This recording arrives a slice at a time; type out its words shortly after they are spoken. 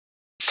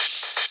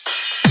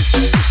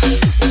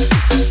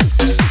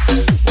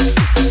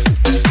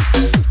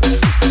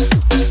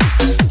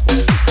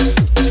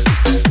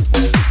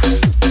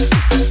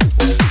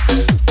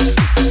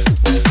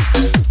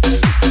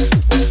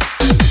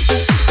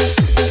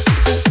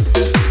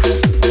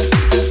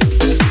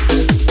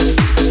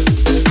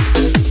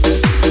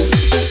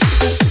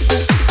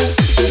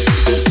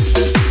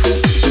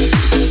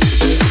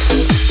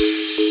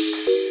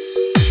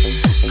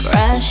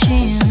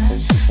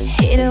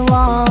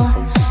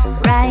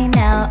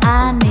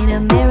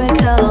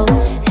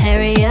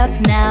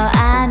now,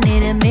 I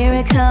need a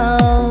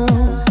miracle.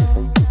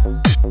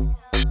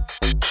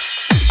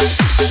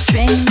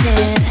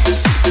 Stranded,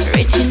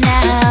 reaching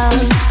out.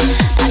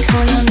 I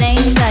call your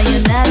name but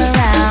you're not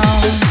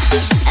around.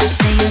 I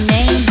say your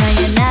name but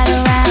you're not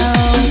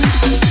around.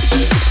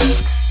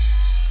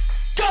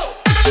 Go!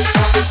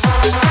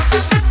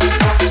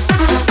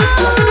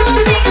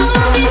 Ooh, think I'm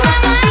losing my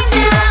mind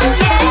now,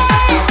 yeah.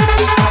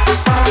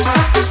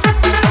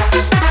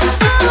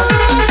 Ooh,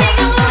 think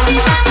I'm losing my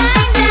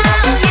mind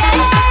now, yeah.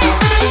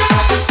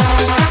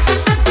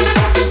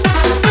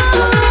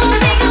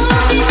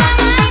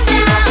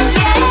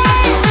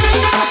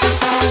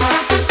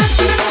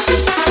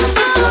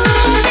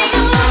 Ooh, think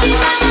I'm losing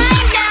my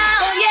mind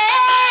now, yeah.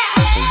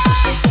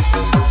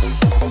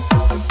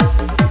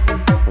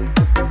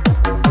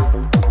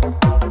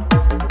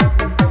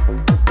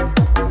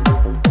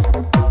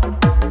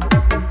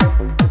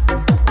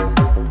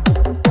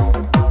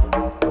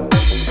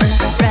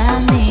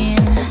 Running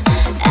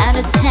out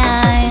of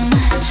time.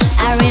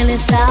 I really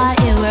thought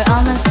you were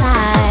on my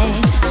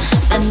side,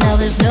 but now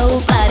there's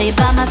nobody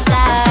by my side.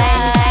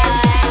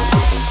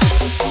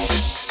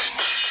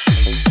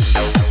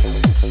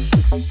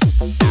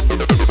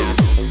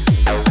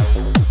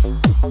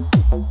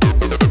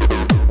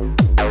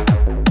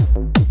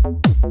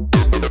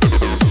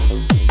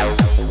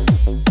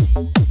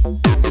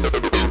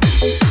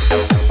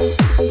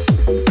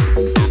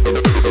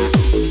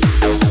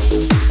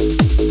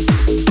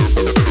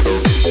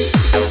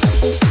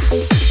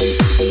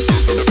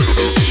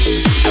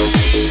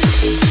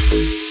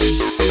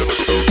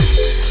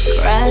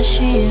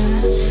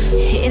 Crashing,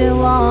 hit a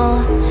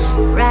wall.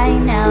 Right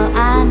now,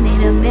 I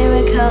need a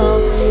miracle.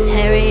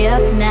 Hurry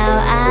up now,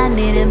 I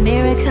need a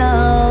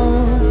miracle.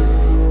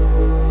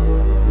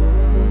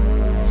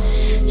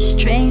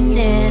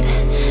 Stranded,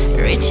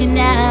 reaching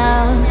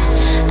out.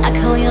 I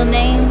call your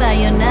name, but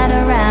you're not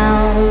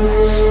around.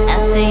 I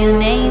say your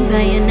name,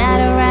 but you're not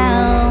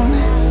around.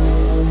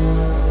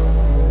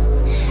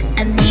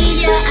 I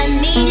need you, I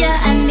need you,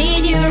 I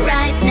need you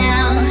right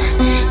now.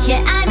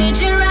 Yeah, I need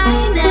you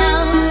right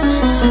now.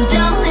 So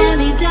don't let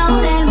me,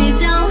 don't let me,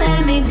 don't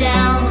let me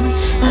down.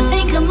 I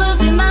think I'm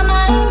losing my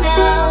mind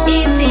now.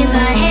 It's in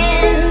my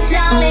hand,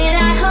 darling,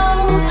 I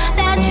hope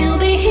that you'll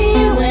be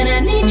here when I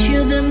need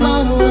you the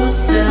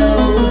most. So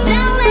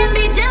don't let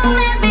me, don't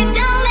let me,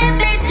 don't let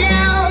me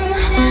down.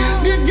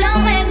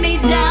 Don't let me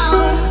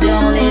down,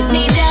 don't let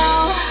me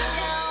down.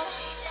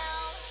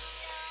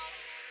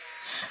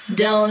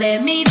 Don't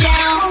let me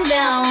down,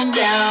 down,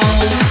 down.